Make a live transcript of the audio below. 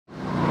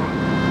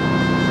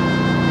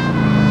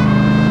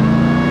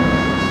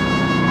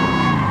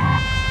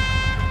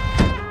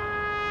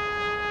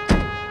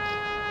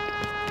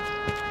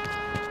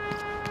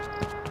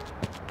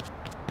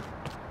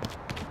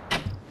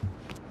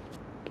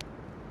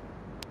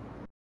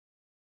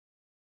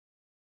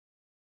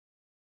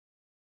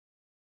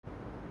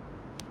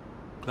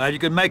Glad you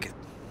could make it.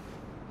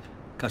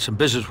 Got some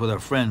business with our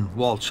friend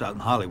Waltz out in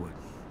Hollywood.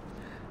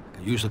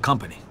 Could use the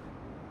company.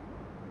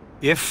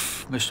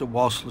 If Mr.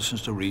 Waltz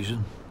listens to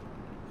reason,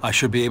 I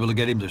should be able to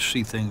get him to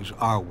see things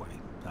our way.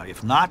 Now,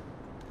 if not,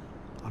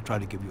 I'll try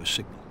to give you a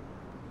signal.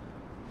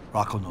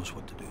 Rocco knows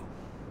what to do.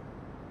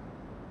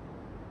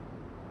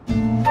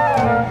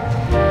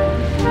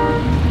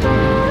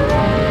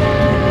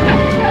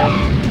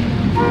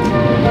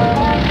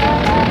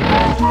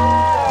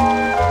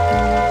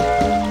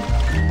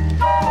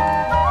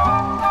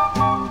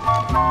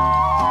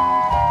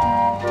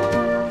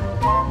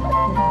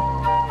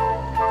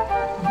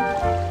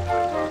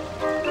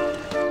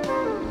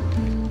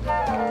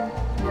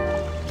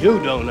 You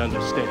don't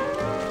understand.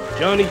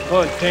 Johnny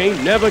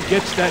Fontaine never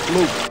gets that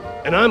movie.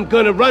 And I'm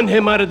gonna run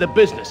him out of the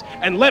business.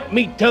 And let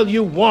me tell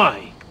you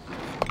why.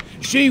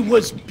 She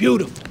was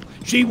beautiful.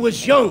 She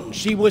was young.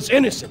 She was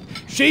innocent.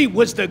 She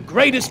was the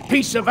greatest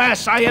piece of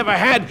ass I ever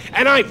had,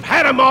 and I've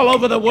had them all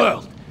over the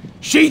world.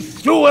 She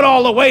threw it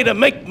all away to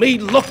make me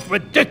look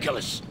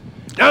ridiculous.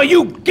 Now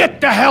you get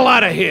the hell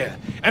out of here.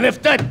 And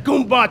if that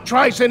Goomba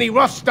tries any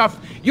rough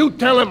stuff, you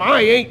tell him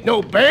I ain't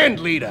no band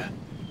leader.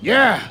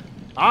 Yeah.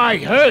 I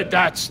heard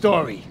that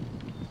story.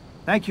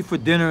 Thank you for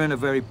dinner and a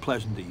very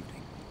pleasant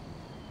evening.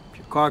 If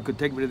your car could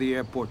take me to the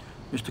airport,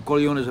 Mr.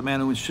 Corleone is a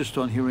man who insists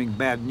on hearing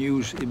bad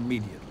news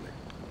immediately.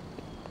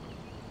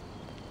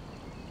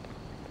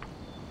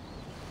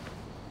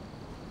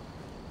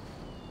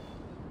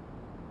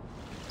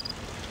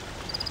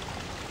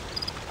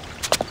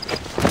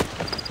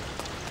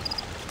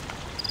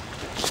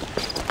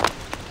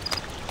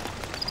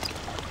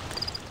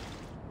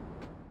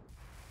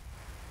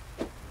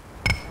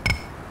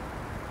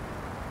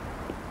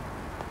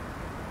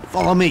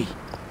 Follow me.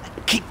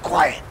 Keep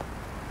quiet.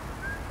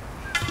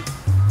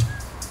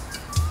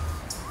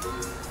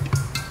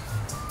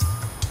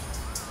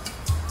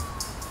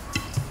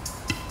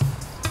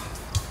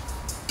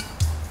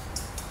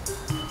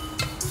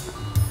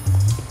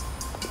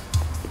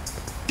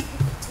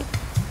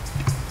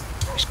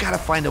 Just gotta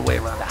find a way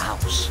around the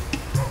house.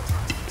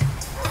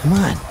 Come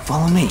on,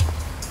 follow me.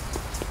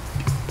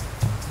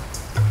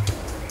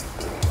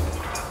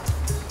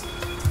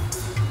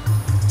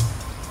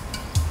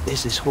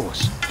 There's this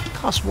horse.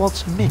 Cost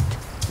Waltz a mint,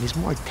 and he's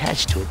more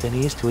attached to it than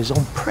he is to his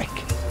own prick.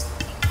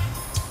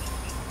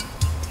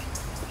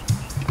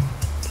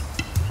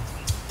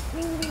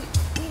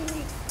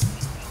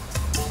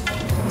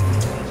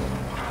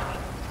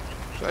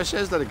 So I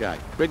says to the guy,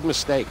 big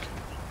mistake.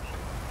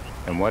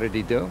 And what did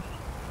he do?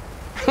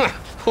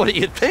 What do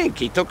you think?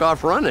 He took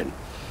off running.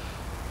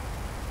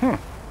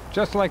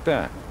 Just like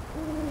that.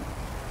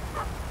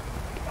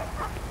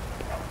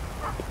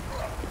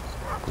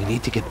 We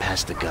need to get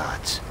past the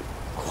guards.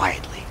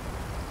 Quietly.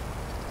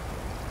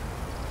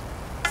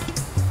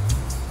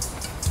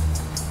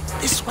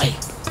 This way!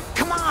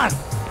 Come on!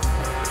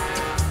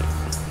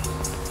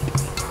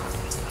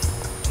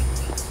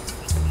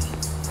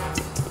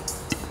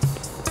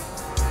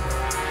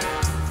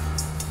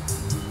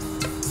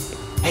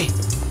 Hey!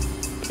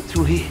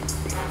 Through here.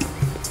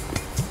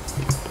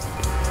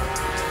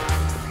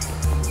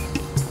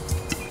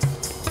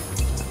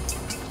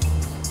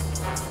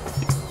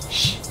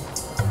 Shh!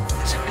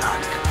 There's a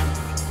guard coming.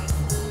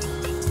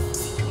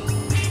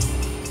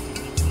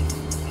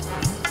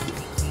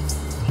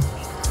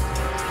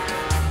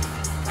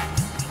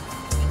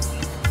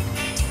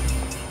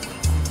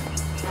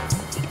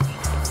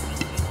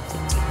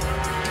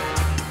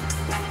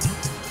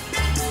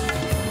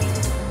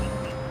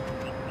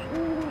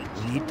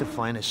 To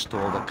find a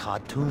store the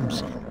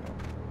cartoons in.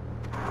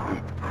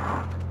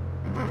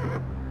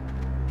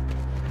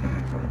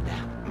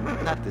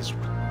 Nah, not this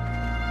one.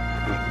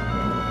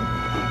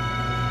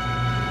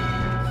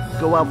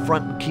 Go out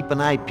front and keep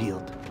an eye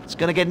peeled. It's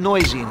gonna get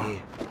noisy in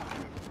here.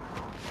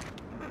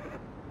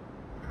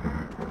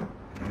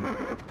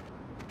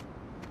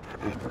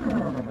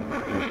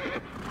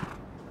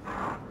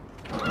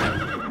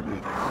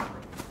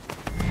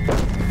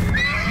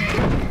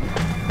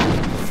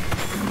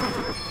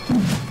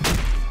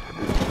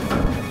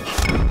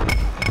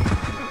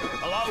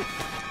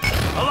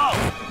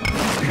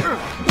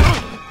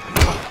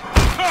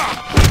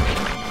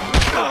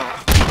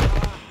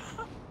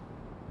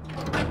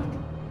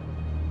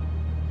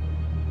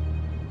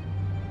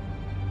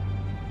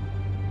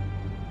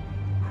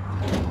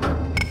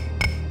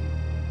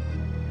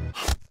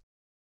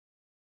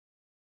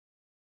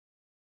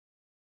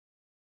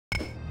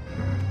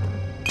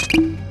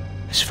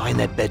 Let's find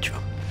that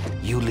bedroom.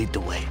 You lead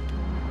the way.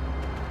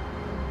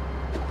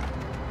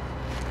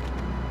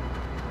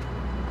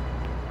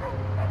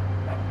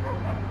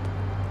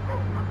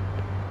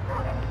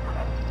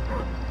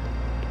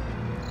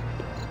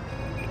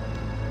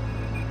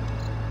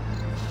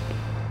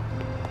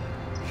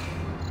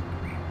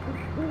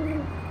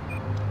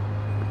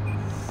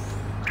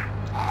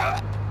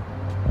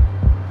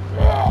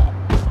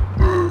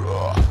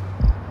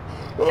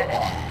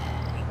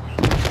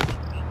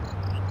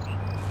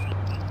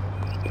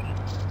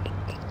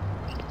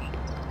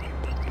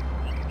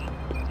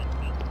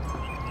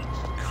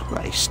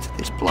 Christ,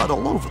 there's blood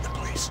all over the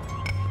place.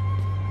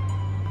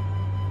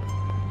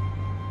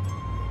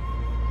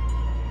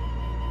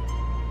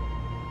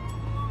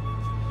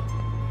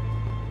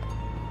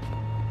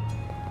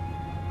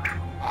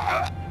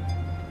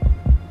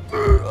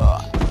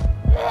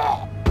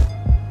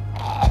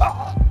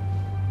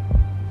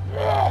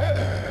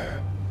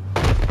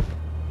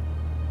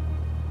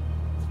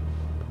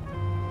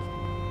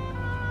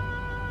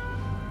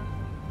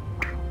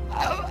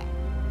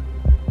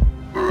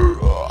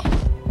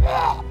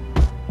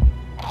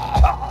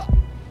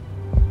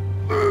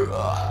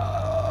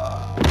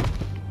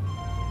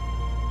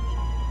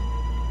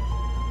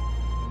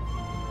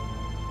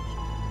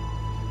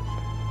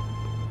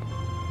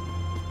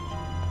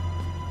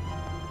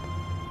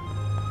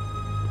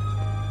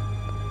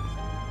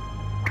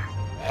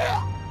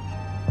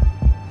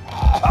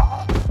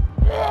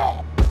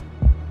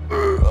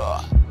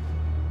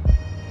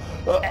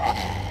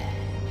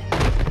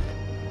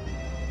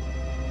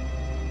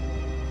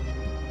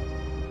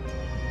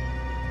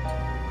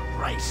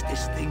 Christ,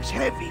 this thing's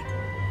heavy.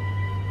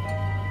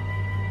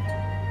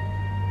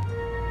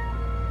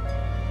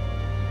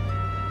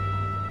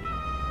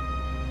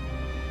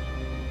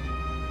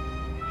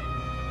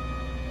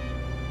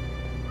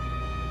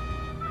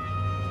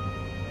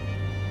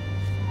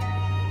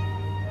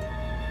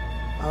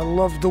 I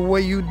love the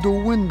way you do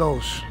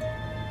windows.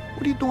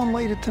 What are you doing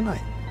later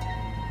tonight?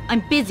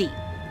 I'm busy.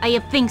 I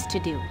have things to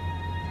do.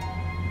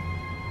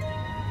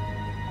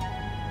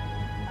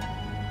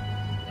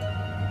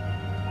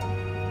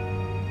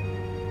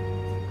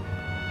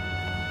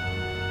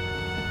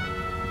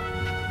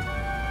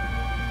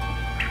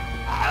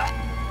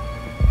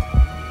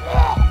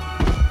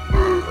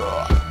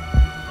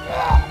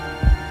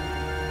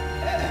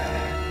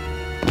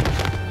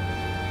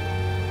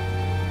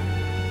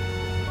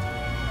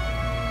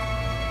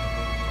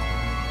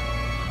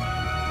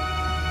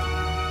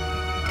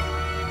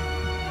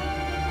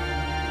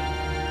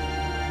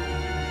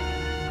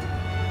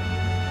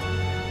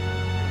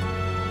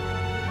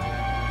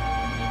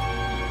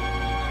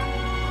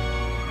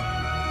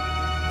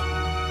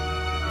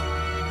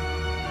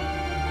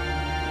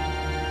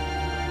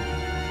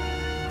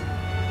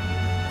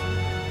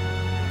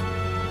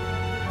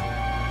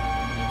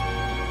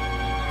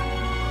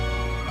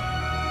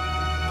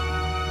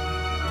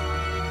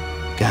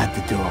 Guard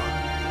the door.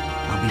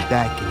 I'll be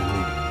back in a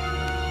minute.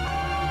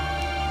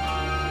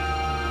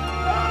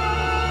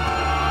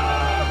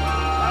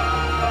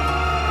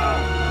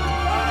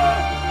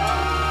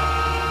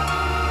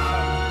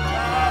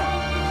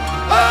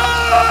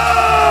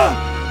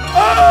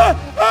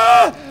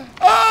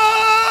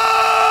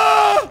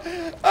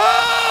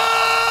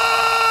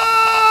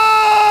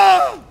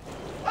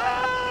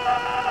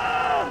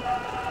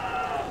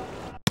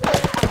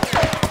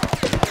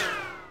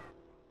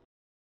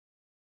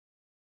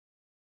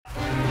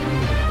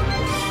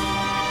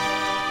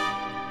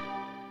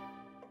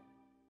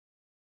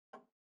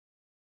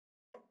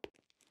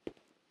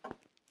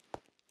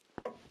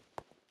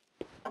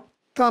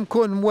 Tom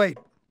couldn't wait,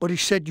 but he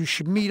said you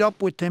should meet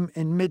up with him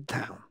in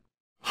Midtown.